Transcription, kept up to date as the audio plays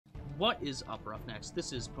What is up, Roughnecks?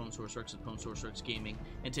 This is PwnSourceWorks of PwnSourceWorks Gaming,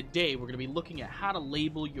 and today we're going to be looking at how to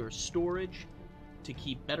label your storage to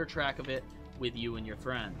keep better track of it with you and your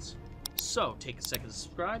friends. So, take a second to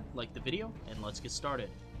subscribe, like the video, and let's get started.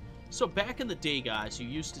 So, back in the day, guys, you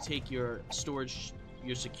used to take your storage,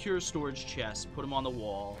 your secure storage chests, put them on the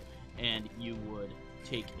wall, and you would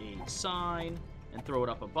take a sign and throw it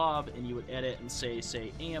up above, and you would edit and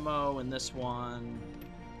say ammo, and this one.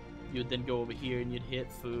 You would then go over here and you'd hit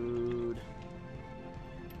food,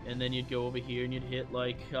 and then you'd go over here and you'd hit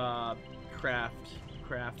like crafting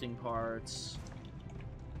parts,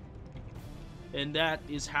 and that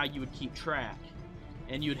is how you would keep track.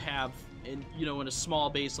 And you'd have, in a small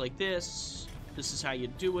base like this is how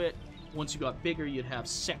you'd do it. Once you got bigger, you'd have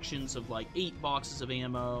sections of like 8 boxes of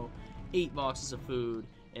ammo, 8 boxes of food,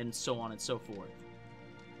 and so on and so forth.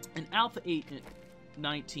 In Alpha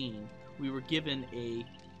 8.19, we were given a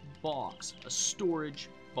box, a storage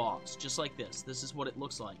box, just like this. This is what it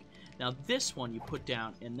looks like. Now this one you put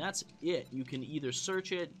down, and that's it. You can either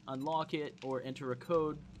search it, unlock it, or enter a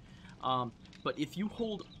code. But if you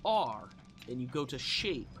hold R and you go to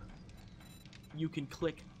shape, you can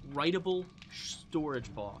click Writable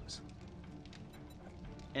storage box.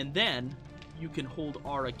 And then you can hold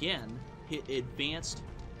R again, hit advanced,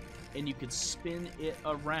 and you can spin it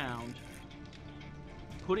around,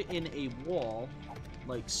 put it in a wall,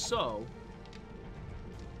 like so,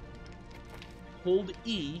 hold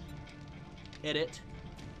E, edit,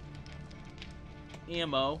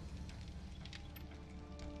 ammo.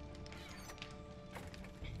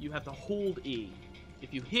 You have to hold E.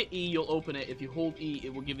 If you hit E, you'll open it. If you hold E,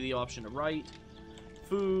 it will give you the option to write,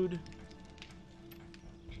 food,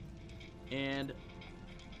 and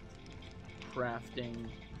crafting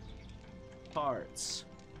parts.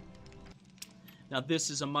 Now this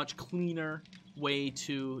is a much cleaner way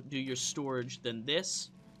to do your storage than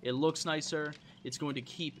this. It looks nicer. It's going to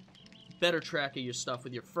keep better track of your stuff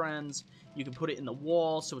with your friends. You can put it in the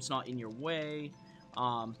wall so it's not in your way.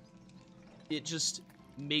 It just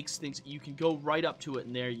makes things, you can go right up to it,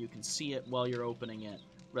 and there you can see it while you're opening it,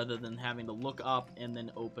 rather than having to look up and then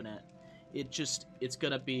open it. It's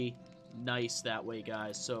gonna be nice that way,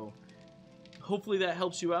 guys. So hopefully that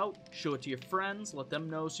helps you out. Show it to your friends, let them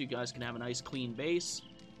know, so you guys can have a nice clean base.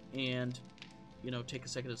 And take a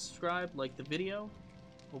second to subscribe, like the video.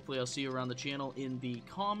 Hopefully I'll see you around the channel in the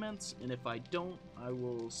comments, and if I don't, I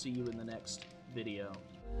will see you in the next video.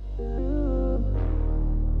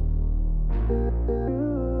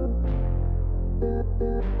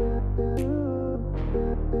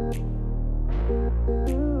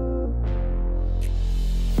 Ooh.